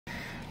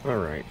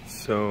Alright,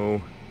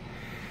 so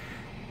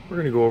we're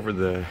going to go over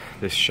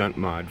this shunt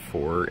mod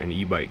for an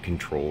Ebike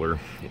controller,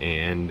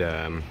 and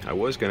I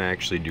was going to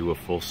actually do a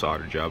full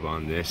solder job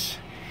on this.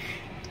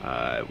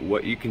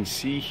 What you can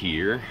see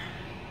here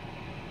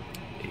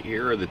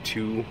are the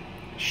two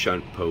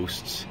shunt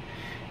posts,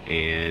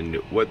 and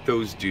what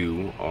those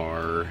do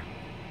are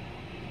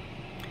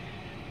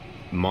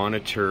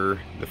monitor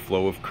the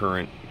flow of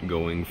current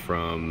going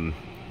through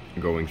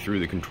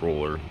the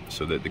controller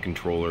so that the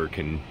controller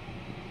can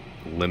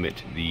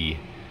limit the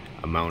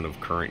amount of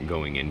current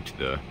going into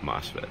the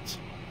MOSFETs.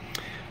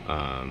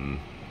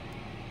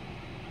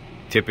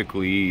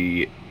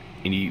 Typically,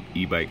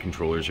 Ebike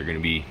controllers are going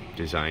to be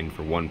designed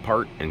for one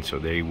part, and so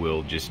they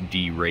will just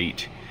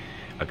derate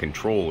a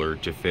controller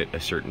to fit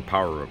a certain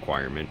power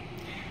requirement.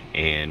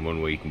 And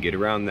one way you can get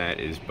around that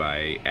is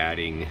by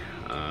adding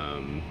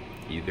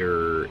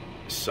either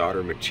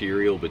solder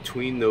material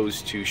between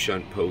those two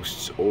shunt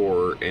posts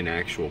or an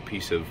actual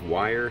piece of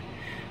wire.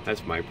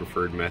 That's my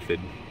preferred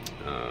method.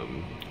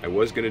 I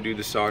was going to do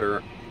the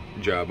solder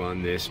job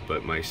on this,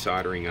 but my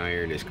soldering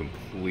iron is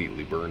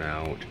completely burnt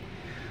out.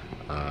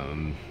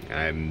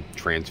 I'm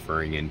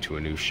transferring into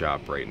a new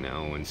shop right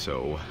now, and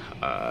so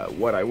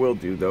what I will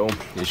do though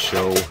is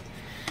show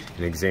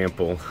an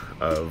example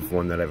of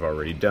one that I've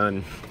already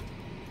done.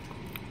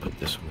 Put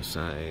this one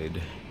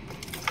aside.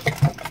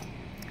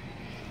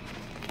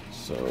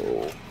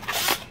 So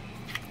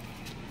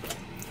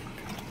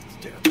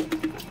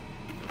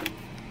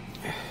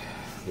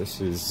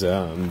this is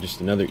just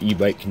another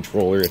Ebike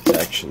controller. It's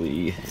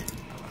actually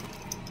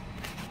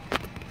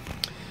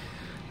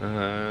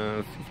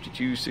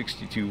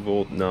 52-62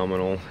 volt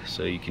nominal,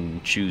 so you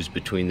can choose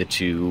between the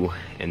two,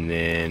 and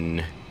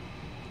then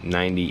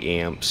 90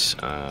 amps.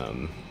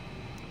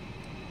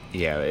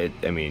 Yeah,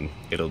 I mean,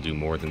 it'll do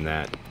more than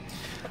that.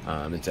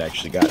 It's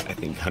actually got, I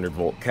think, 100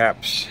 volt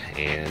caps,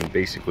 and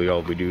basically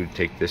all we do to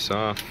take this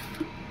off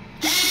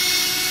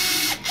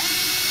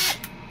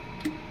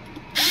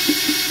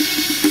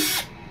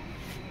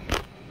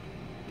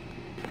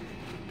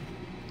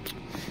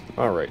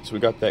Alright, so we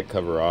got that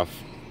cover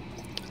off.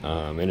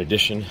 In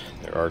addition,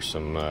 there are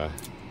some the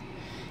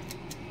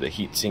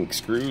heatsink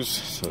screws,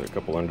 so there are a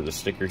couple under the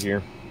sticker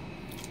here.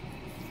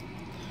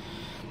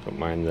 Don't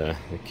mind the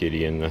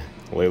kitty and the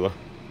Layla.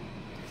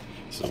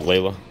 This is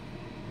Layla,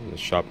 the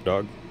shop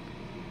dog.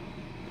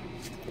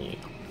 Yeah.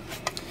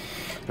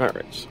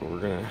 Alright, so we're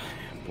gonna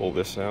pull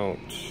this out.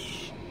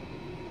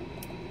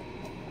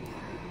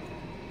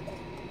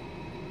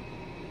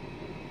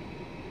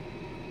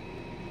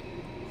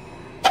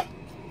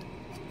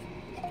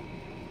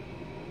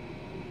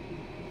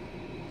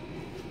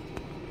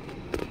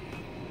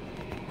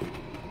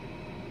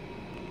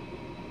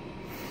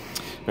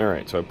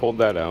 Alright, so I pulled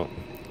that out,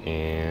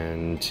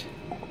 and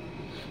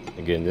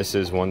again, this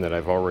is one that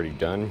I've already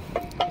done,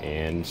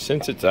 and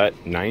since it's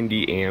at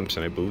 90 amps,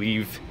 and I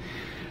believe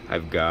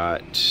I've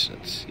got,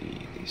 let's see,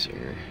 these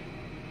are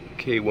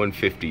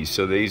K150s,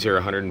 so these are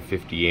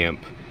 150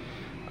 amp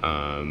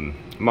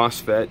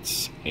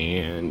MOSFETs,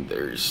 and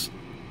there's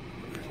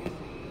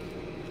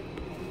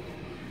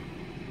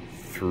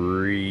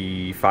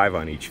 5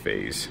 on each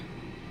phase.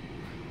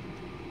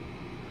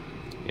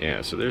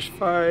 Yeah, so there's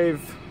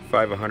 5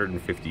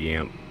 150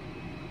 amp.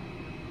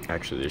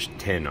 Actually, there's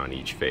 10 on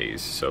each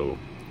phase, so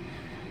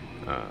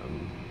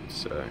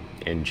it's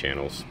N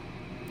channels.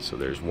 So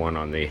there's one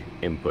on the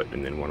input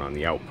and then one on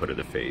the output of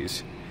the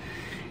phase.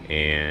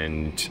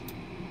 And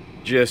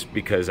just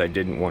because I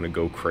didn't want to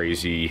go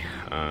crazy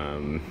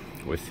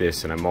with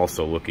this, and I'm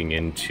also looking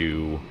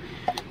into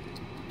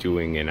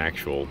doing an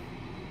actual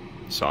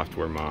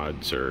software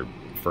mods or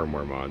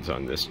firmware mods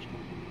on this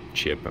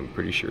chip. I'm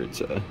pretty sure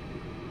it's a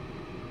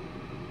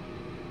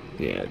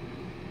yeah,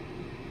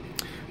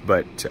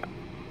 but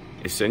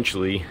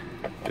essentially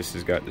this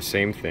has got the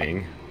same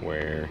thing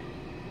where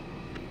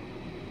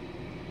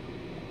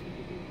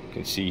you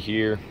can see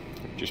here,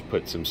 just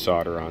put some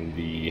solder on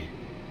the,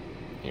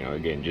 you know,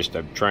 again, just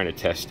I'm trying to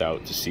test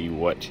out to see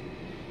what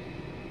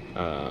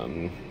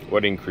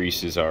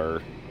increases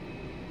are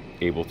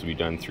able to be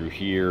done through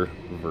here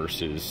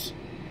versus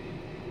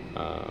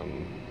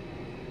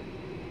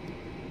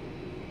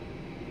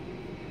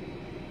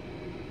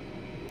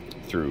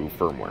through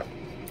firmware.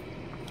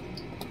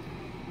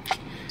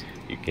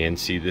 You can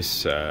see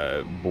this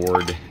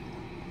board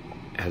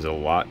has a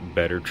lot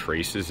better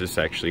traces. This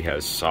actually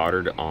has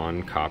soldered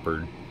on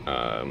copper,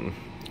 I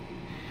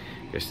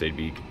guess they'd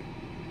be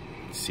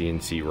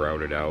CNC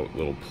routed out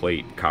little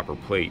copper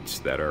plates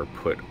that are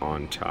put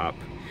on top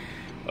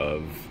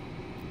of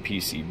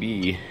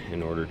PCB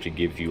in order to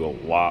give you a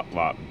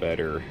lot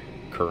better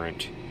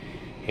current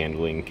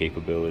handling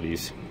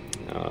capabilities.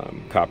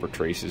 Copper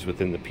traces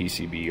within the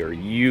PCB are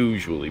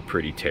usually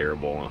pretty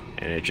terrible,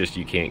 and it just,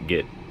 you can't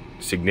get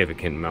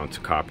significant amounts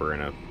of copper in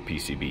a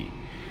PCB,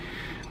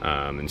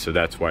 and so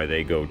that's why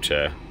they go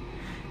to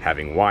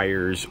having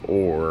wires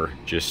or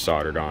just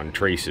soldered on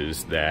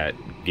traces that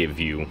give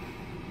you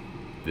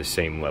the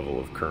same level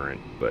of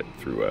current but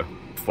through a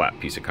flat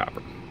piece of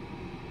copper.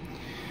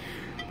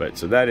 But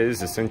so that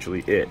is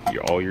essentially it.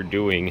 All you're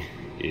doing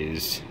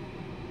is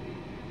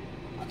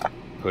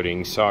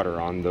putting solder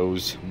on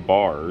those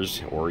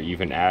bars, or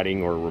even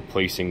adding or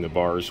replacing the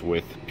bars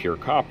with pure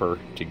copper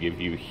to give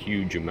you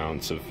huge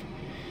amounts of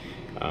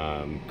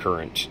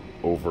current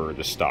over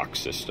the stock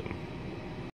system.